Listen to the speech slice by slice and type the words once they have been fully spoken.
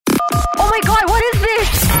my god, what is this?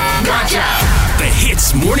 Gotcha. The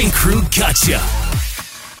Hits Morning Crew Gotcha.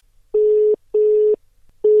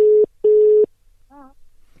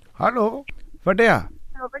 Hello, Fatia.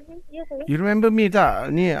 You remember me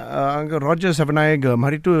tak? Ni Uncle Roger Savanayagam.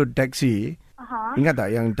 Hari tu taxi. Ingat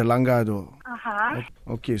tak yang terlanggar tu?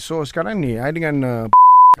 Okay, so sekarang ni I dengan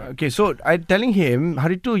okay, so I telling him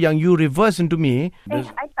hari tu yang you reverse into me. I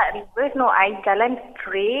tak reverse. No, I jalan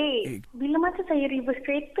straight. Bila masa saya reverse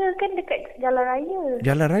kereta kan dekat jalan raya.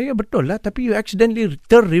 Jalan raya betul lah, tapi you accidentally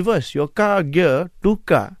reverse your car gear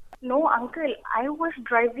tukar. No, uncle, I was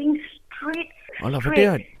driving straight. Alah,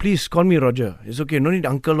 Fatia, please call me Roger. It's okay, no need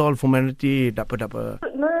uncle all formality, tak apa.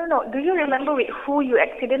 No. Do you remember with who you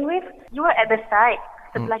accident with? You were at the side.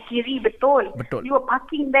 Sebelah kiri, betul. You were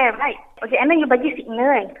parking there, right? Okay, and then you bagi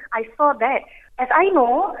signal. I saw that. As I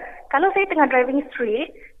know, kalau saya tengah driving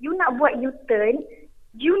straight, you nak buat U-turn,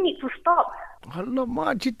 you need to stop.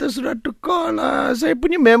 Alamak, cerita sudah tukar lah. Saya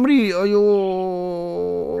punya memory, ayo.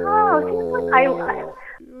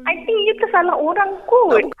 I think you tersalah orang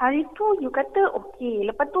kot. Hari tu you kata okay.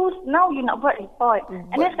 Lepas tu now you nak buat report.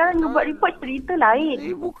 And then sekarang you buat report cerita lain.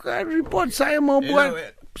 Bukan report saya mau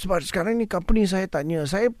buat. Sebab sekarang ni company saya tanya.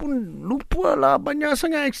 Saya pun lupa lah. Banyak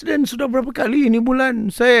sangat accident. Sudah berapa kali ni bulan.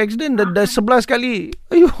 Saya accident dah 11 kali.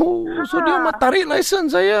 Ayuh. So dia mau tarik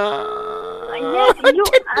license saya. Yes, you.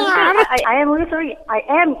 I am really sorry. I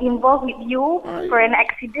am involved with you for an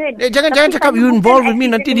accident. Jangan cakap you involved with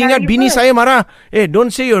me. Nanti dia ingat bini saya marah.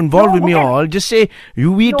 Don't say you're involved with me all. Just say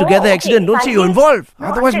we together accident. Don't say you're involved.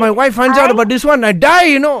 Otherwise my wife finds out about this one. I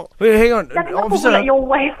die, you know. Wait, hang on. Officer. Your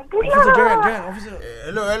wife pula. Officer, jangan. Officer.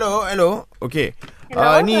 Hello. Okay.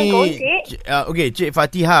 Hello, Okay, Cik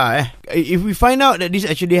Fatiha. If we find out that this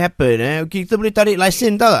actually happened, kita boleh tarik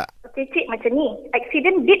license tak? Okay, Cik, macam ni.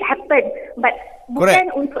 Accident did happen, but bukan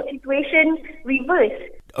untuk situation reverse.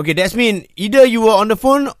 Okay, that's mean either you were on the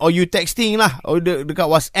phone or you texting lah, or dekat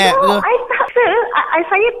WhatsApp No, ke? I tak, sir.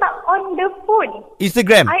 Saya tak on the phone.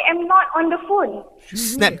 Instagram? I am not on the phone.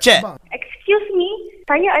 Snapchat? Excuse me,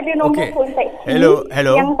 saya ada nombor phone taxi. Hello.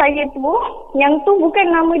 Yang tu bukan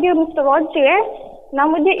nama dia Mr. Roger,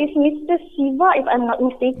 Nama dia is Mr. Siva, if I'm not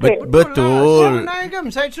mistaken. Betul.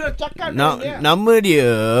 Saya sudah cakap nama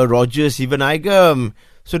dia Roger Sivanayagam.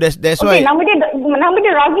 So that's why. Okay, nama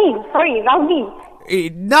dia Ravi. Sorry, Ravi.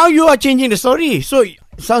 Now you are changing the story. So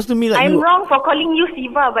sounds to me like I'm wrong for calling you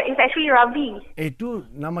Siva, but it's actually Ravi. Itu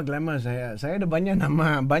nama glamour saya. Saya ada banyak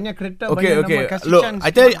nama, banyak kereta, okay. nama kasih Look, chance.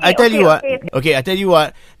 I tell you what. Okay, I tell you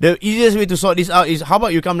what. The easiest way to sort this out is how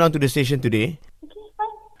about you come down to the station today?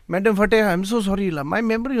 Madam Fateh, I'm so sorry lah. My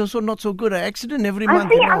memory also not so good. I accident every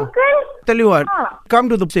month. Uncle. Tell you what,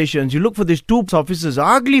 come to the stations. You look for these two officers,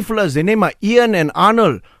 ugly fellas. Their name are Ian and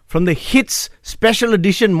Arnold from the Hits Special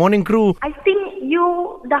Edition Morning Crew. I think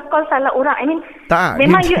you dah call salah orang. I mean, tak,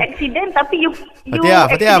 memang you accident, tapi you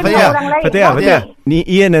accident orang lain. Fateh. Ni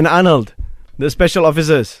Ian and Arnold, the special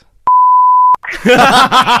officers.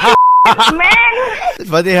 Man.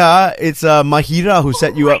 Fatiha, it's Mahira who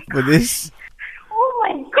set you up for this.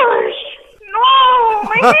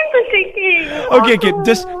 My hands are shaking. Okay,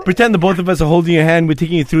 just pretend the both of us are holding your hand. We're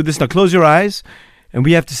taking you through this. Now close your eyes. And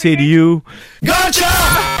we have to say to you, Gotcha!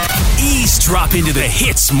 Eavesdrop into the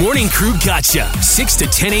Hits Morning Crew Gotcha. 6 to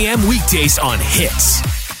 10 a.m. weekdays on Hits.